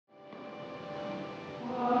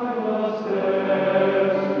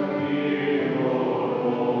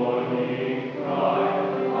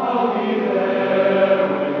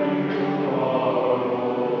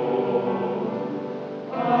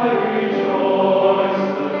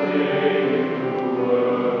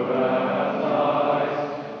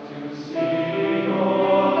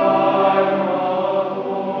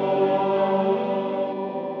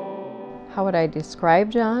describe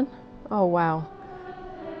John? Oh, wow.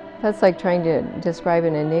 That's like trying to describe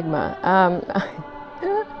an enigma.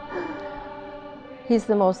 He's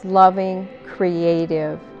the most loving,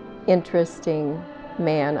 creative, interesting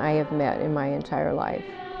man I have met in my entire life.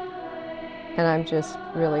 And I'm just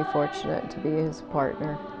really fortunate to be his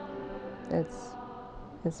partner.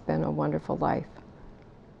 It's been a wonderful life.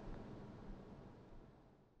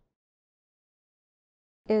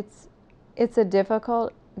 It's a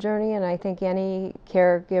difficult journey, and I think any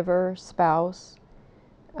caregiver, spouse,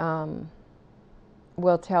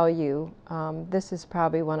 will tell you this is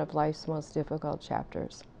probably one of life's most difficult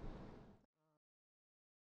chapters.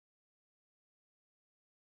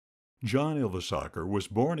 John Ylvisaker was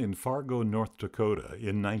born in Fargo, North Dakota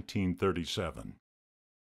in 1937.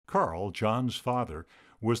 Carl, John's father,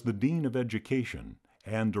 was the Dean of Education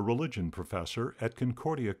and a religion professor at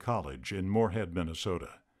Concordia College in Moorhead, Minnesota.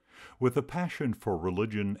 With a passion for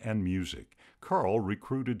religion and music, Carl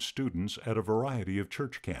recruited students at a variety of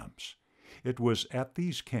church camps. It was at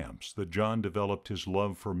these camps that John developed his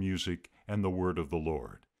love for music and the Word of the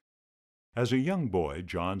Lord. As a young boy,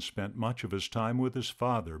 John spent much of his time with his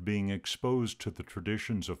father, being exposed to the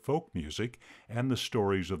traditions of folk music and the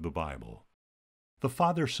stories of the Bible. The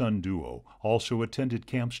father-son duo also attended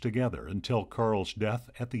camps together until Carl's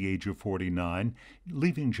death at the age of 49,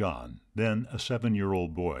 leaving John, then a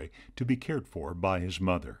 7-year-old boy, to be cared for by his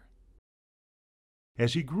mother.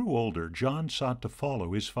 As he grew older, John sought to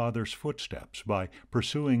follow his father's footsteps by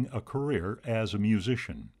pursuing a career as a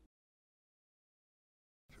musician.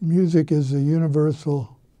 Music is a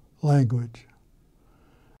universal language.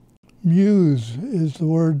 Muse is the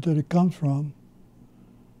word that it comes from.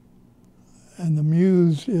 And the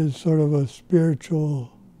muse is sort of a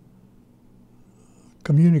spiritual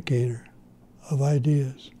communicator of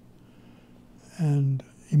ideas and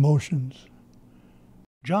emotions.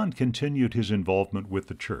 John continued his involvement with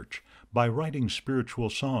the church by writing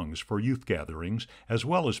spiritual songs for youth gatherings, as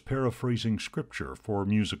well as paraphrasing scripture for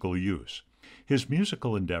musical use. His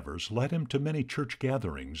musical endeavors led him to many church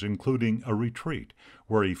gatherings, including a retreat,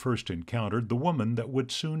 where he first encountered the woman that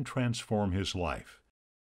would soon transform his life.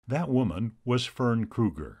 That woman was Fern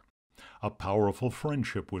Kruger. A powerful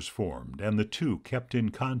friendship was formed, and the two kept in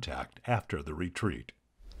contact after the retreat.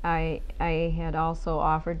 I had also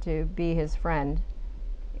offered to be his friend,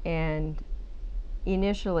 and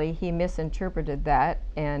initially he misinterpreted that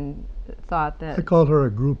and thought that... I called her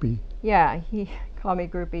a groupie. Yeah, he called me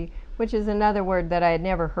groupie, which is another word that I had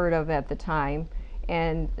never heard of at the time.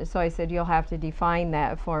 And so I said, you'll have to define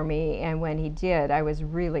that for me. And when he did, I was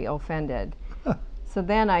really offended. So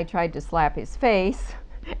then I tried to slap his face,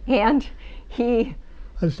 and he...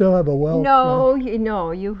 I still have a welt. No,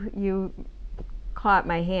 you caught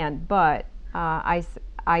my hand, but I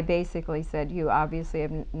basically said, you obviously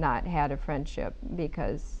have not had a friendship,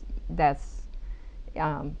 because that's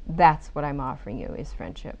what I'm offering you, is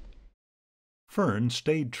friendship. Fern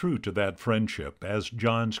stayed true to that friendship as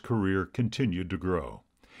John's career continued to grow.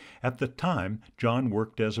 At the time, John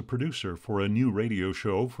worked as a producer for a new radio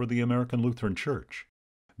show for the American Lutheran Church.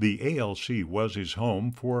 The ALC was his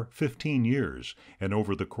home for 15 years, and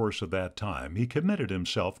over the course of that time, he committed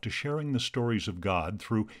himself to sharing the stories of God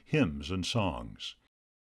through hymns and songs.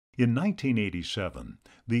 In 1987,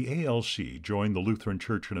 the ALC joined the Lutheran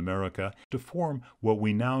Church in America to form what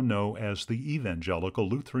we now know as the Evangelical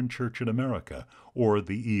Lutheran Church in America, or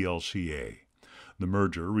the ELCA. The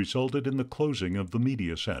merger resulted in the closing of the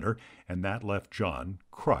media center, and that left John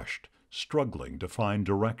crushed, struggling to find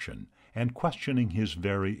direction, and questioning his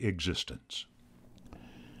very existence.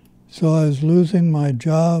 So I was losing my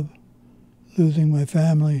job, losing my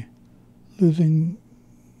family, losing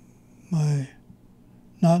my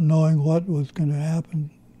not knowing what was going to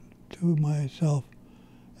happen to myself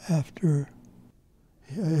after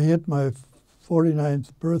I hit my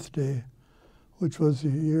 49th birthday, which was the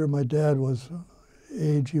year my dad was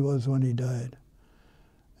age he was when he died.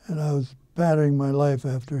 And I was patterning my life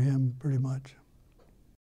after him pretty much.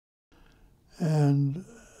 And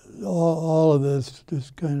all of this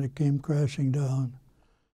just kind of came crashing down.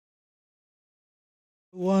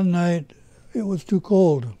 One night, it was too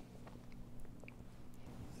cold.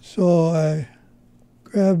 So I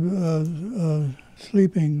grabbed a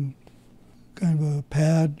sleeping kind of a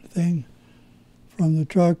pad thing from the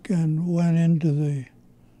truck and went into the...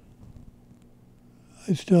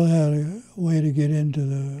 I still had a way to get into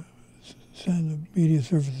the Media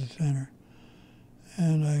Services Center.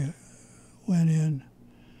 And I went in,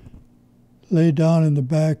 laid down in the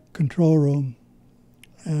back control room,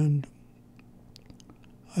 and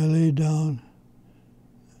I laid down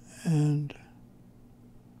and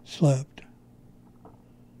slept.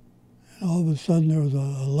 And all of a sudden there was a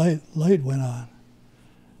light went on.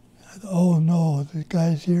 I thought, oh no, the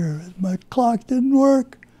guy's here. My clock didn't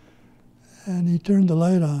work. And he turned the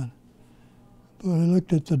light on. But I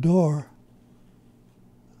looked at the door,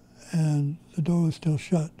 and the door was still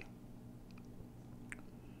shut.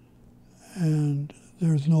 And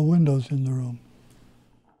there's no windows in the room.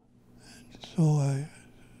 And so I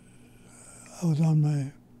was on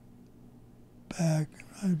my back.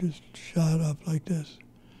 I just shot up like this.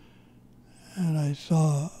 And I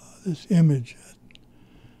saw this image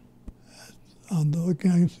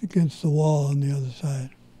against the wall on the other side.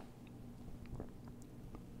 It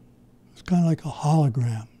was kind of like a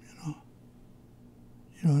hologram, you know.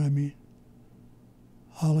 You know what I mean?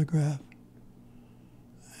 Holograph.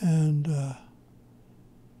 And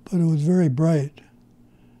but it was very bright,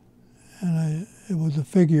 and it was a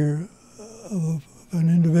figure of an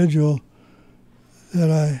individual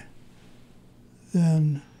that I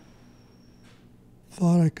then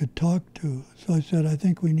thought I could talk to. So I said, I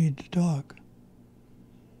think we need to talk.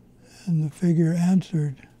 And the figure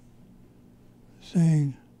answered,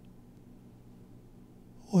 saying,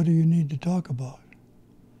 what do you need to talk about?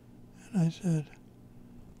 And I said,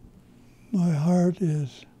 my heart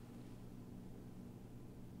is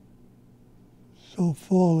so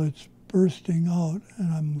full it's bursting out,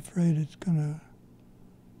 and I'm afraid it's going to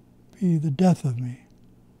be the death of me.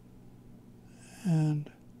 And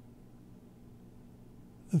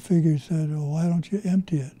the figure said, oh, why don't you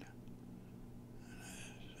empty it?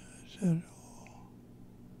 And I said,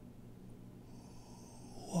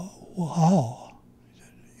 well, how? He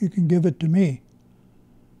said, you can give it to me.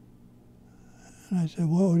 And I said,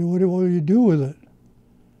 well, what do you do with it?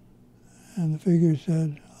 And the figure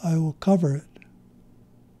said, I will cover it.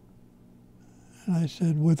 And I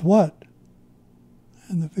said, with what?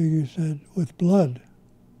 And the figure said, with blood.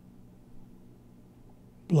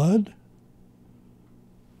 Blood?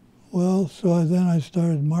 Well, so then I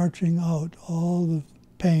started marching out all the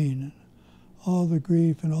pain, and all the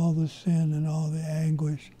grief, and all the sin, and all the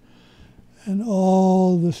anguish, and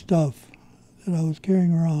all the stuff that I was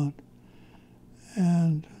carrying around.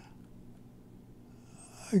 And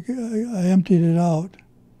I emptied it out.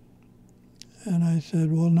 And I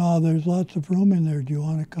said, well, now there's lots of room in there. Do you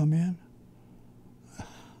want to come in?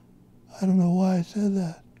 I don't know why I said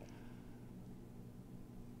that.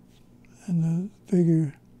 And the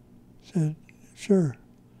figure said, sure,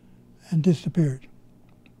 and disappeared.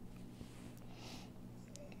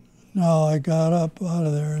 Now I got up out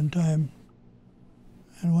of there in time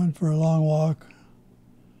and went for a long walk.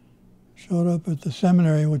 Showed up at the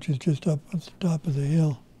seminary, which is just up at the top of the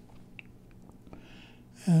hill.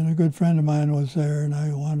 And a good friend of mine was there, and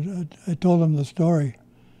I told him the story.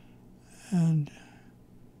 And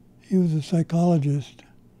he was a psychologist,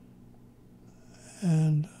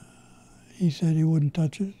 and he said he wouldn't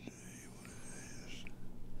touch it.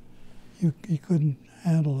 He couldn't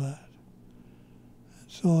handle that.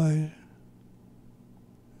 So I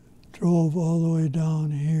drove all the way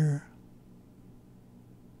down here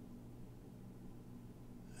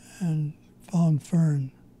and found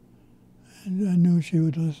Fern. And I knew she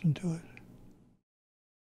would listen to it.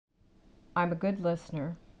 I'm a good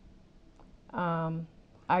listener.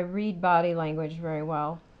 I read body language very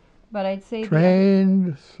well, but I'd say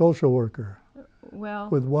trained social worker. Well,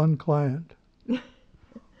 with one client.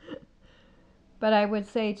 But I would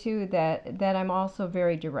say too that I'm also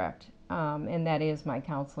very direct, and that is my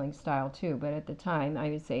counseling style too. But at the time, I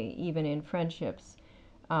would say even in friendships,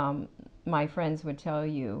 my friends would tell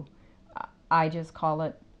you, I just call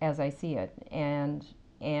it as I see it, and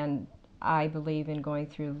I believe in going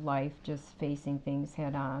through life just facing things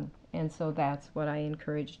head on, and so that's what I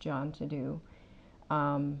encourage John to do.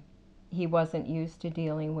 He wasn't used to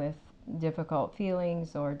dealing with difficult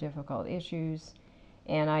feelings or difficult issues,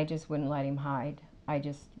 and I just wouldn't let him hide. I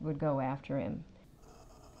just would go after him.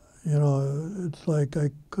 You know, it's like I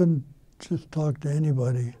couldn't just talk to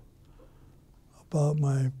anybody about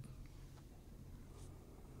my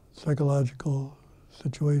psychological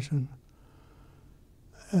situation.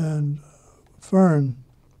 And Fern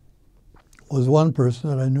was one person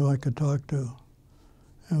that I knew I could talk to.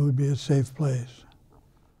 It would be a safe place.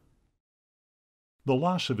 The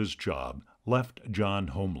loss of his job left John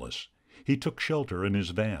homeless. He took shelter in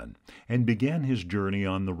his van and began his journey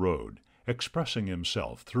on the road, expressing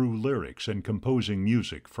himself through lyrics and composing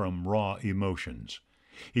music from raw emotions.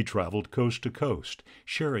 He traveled coast to coast,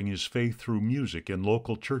 sharing his faith through music in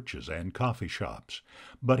local churches and coffee shops.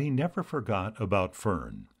 But he never forgot about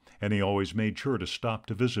Fern, and he always made sure to stop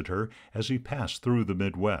to visit her as he passed through the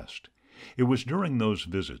Midwest. It was during those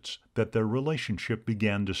visits that their relationship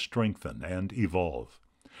began to strengthen and evolve.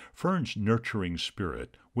 Fern's nurturing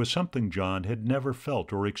spirit was something John had never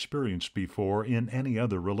felt or experienced before in any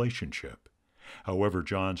other relationship. However,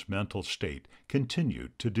 John's mental state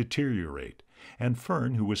continued to deteriorate, and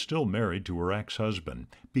Fern, who was still married to her ex-husband,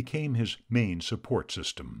 became his main support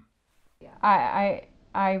system. I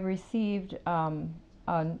received a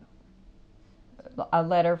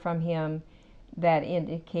letter from him that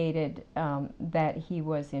indicated that he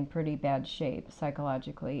was in pretty bad shape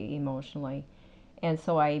psychologically, emotionally. And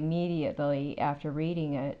so I immediately, after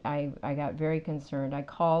reading it, I got very concerned. I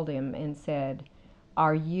called him and said,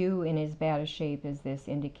 "Are you in as bad a shape as this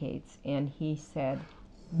indicates?" And he said,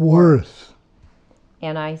 Worse.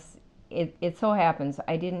 And it so happens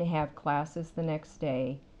I didn't have classes the next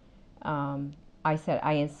day. I said,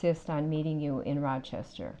 "I insist on meeting you in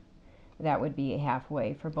Rochester." That would be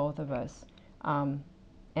halfway for both of us. And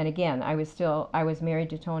again, I was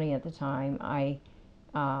married to Tony at the time. I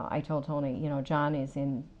told Tony, John is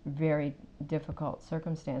in very difficult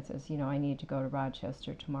circumstances. I need to go to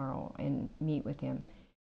Rochester tomorrow and meet with him.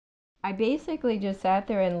 I basically just sat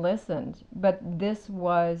there and listened, but this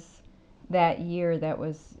was that year that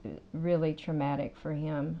was really traumatic for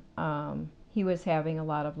him. He was having a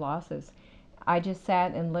lot of losses. I just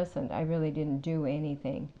sat and listened. I really didn't do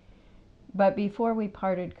anything. But before we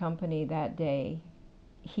parted company that day,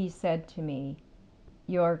 he said to me,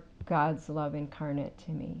 "You're God's love incarnate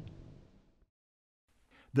to me."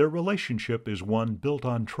 Their relationship is one built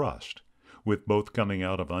on trust. With both coming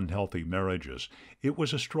out of unhealthy marriages, it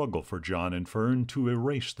was a struggle for John and Fern to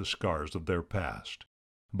erase the scars of their past.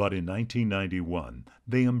 But in 1991,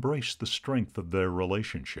 they embraced the strength of their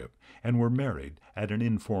relationship and were married at an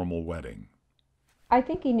informal wedding. I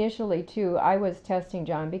think initially, too, I was testing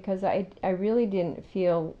John because I really didn't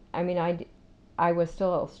feel, I was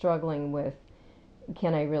still struggling with,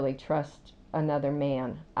 can I really trust another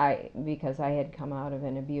man? Because I had come out of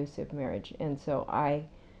an abusive marriage, and so I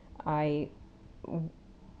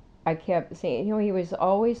kept saying, he was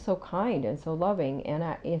always so kind and so loving, and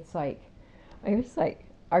I was like,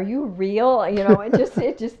 "Are you real?"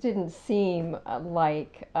 It just didn't seem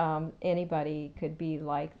like anybody could be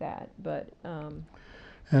like that. But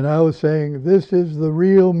And I was saying, this is the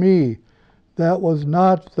real me. That was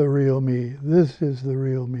not the real me. This is the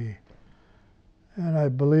real me. And I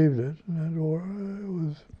believed it. And it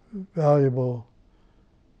was a valuable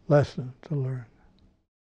lesson to learn.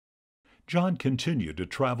 John continued to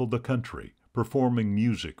travel the country, performing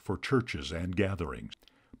music for churches and gatherings.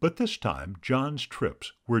 But this time, John's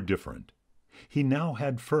trips were different. He now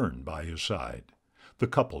had Fern by his side. The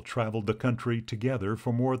couple traveled the country together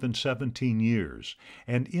for more than 17 years,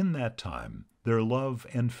 and in that time, their love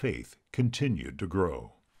and faith continued to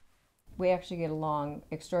grow. We actually get along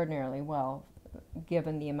extraordinarily well,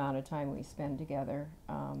 given the amount of time we spend together.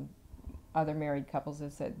 Other married couples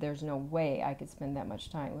have said, "There's no way I could spend that much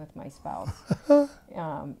time with my spouse."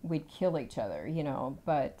 We'd kill each other,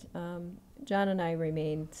 but John and I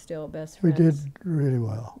remained still best friends. We did really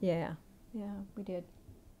well. Yeah, we did.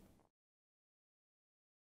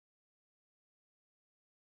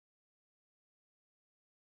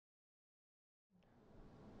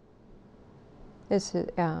 It's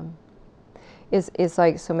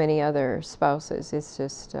like so many other spouses. It's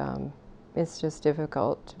just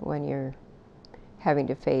difficult when you're having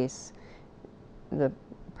to face the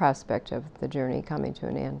prospect of the journey coming to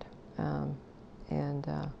an end.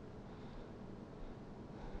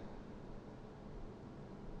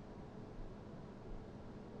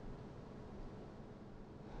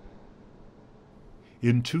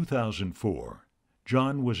 In 2004,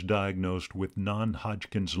 John was diagnosed with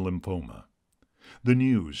non-Hodgkin's lymphoma. The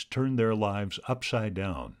news turned their lives upside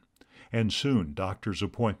down, and soon doctors'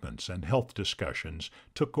 appointments and health discussions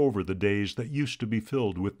took over the days that used to be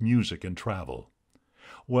filled with music and travel.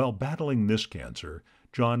 While battling this cancer,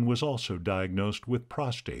 John was also diagnosed with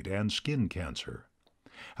prostate and skin cancer.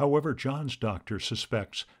 However, John's doctor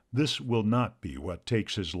suspects this will not be what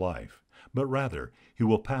takes his life, but rather he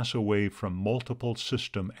will pass away from multiple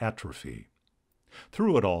system atrophy.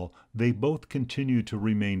 Through it all, they both continue to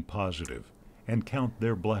remain positive and count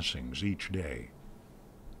their blessings each day.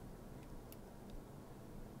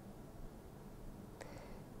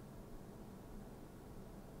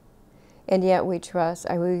 And yet we trust.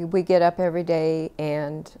 We get up every day,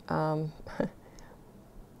 and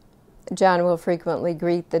John will frequently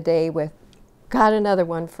greet the day with, "Got another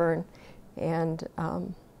one, Fern." And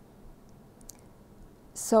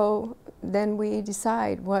so then we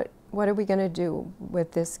decide, what are we going to do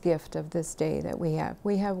with this gift of this day that we have?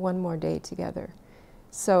 We have one more day together.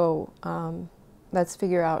 So let's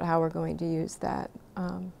figure out how we're going to use that.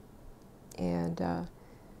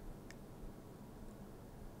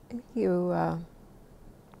 You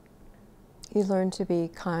you learn to be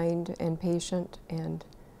kind and patient and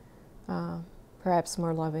perhaps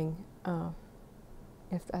more loving,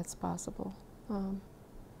 if that's possible.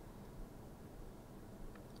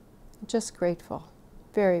 Just grateful,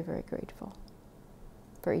 very, very grateful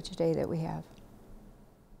for each day that we have.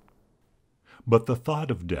 But the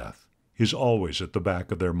thought of death is always at the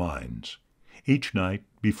back of their minds. Each night,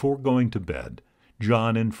 before going to bed,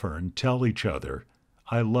 John and Fern tell each other,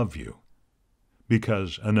 "I love you,"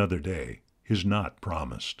 because another day is not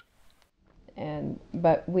promised.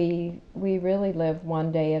 But we really live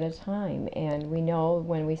one day at a time, and we know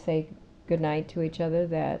when we say goodnight to each other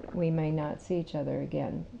that we may not see each other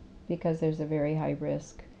again, because there's a very high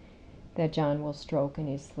risk that John will stroke in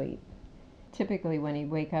his sleep. Typically when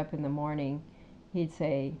he'd wake up in the morning, he'd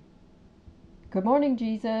say, "Good morning,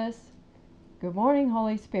 Jesus. Good morning,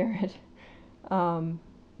 Holy Spirit."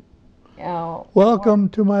 Welcome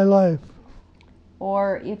to my life.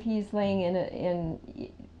 Or if he's laying in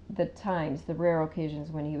the times, the rare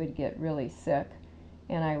occasions when he would get really sick,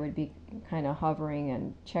 and I would be kind of hovering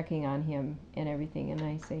and checking on him and everything, and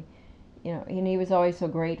I say, and he was always so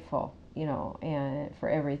grateful, and for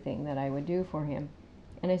everything that I would do for him.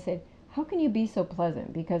 And I said, "How can you be so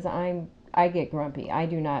pleasant? Because I get grumpy. I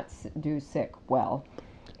do not do sick well."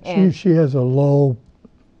 And She has a low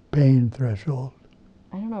pain threshold.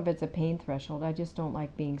 I don't know if it's a pain threshold. I just don't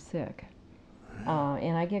like being sick.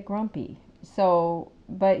 And I get grumpy. So,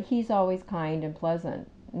 but he's always kind and pleasant,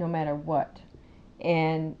 no matter what.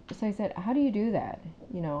 And so I said, "How do you do that?"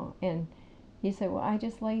 And he said, "Well, I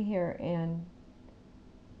just lay here and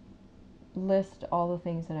list all the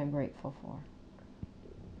things that I'm grateful for."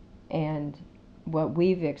 And what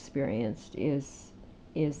we've experienced is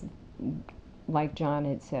like John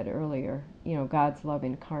had said earlier, God's love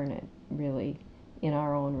incarnate, really, in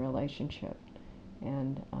our own relationship.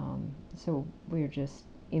 And so we're just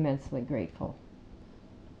immensely grateful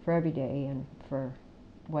for every day and for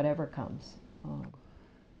whatever comes.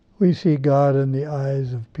 We see God in the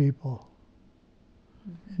eyes of people,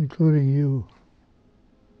 including you.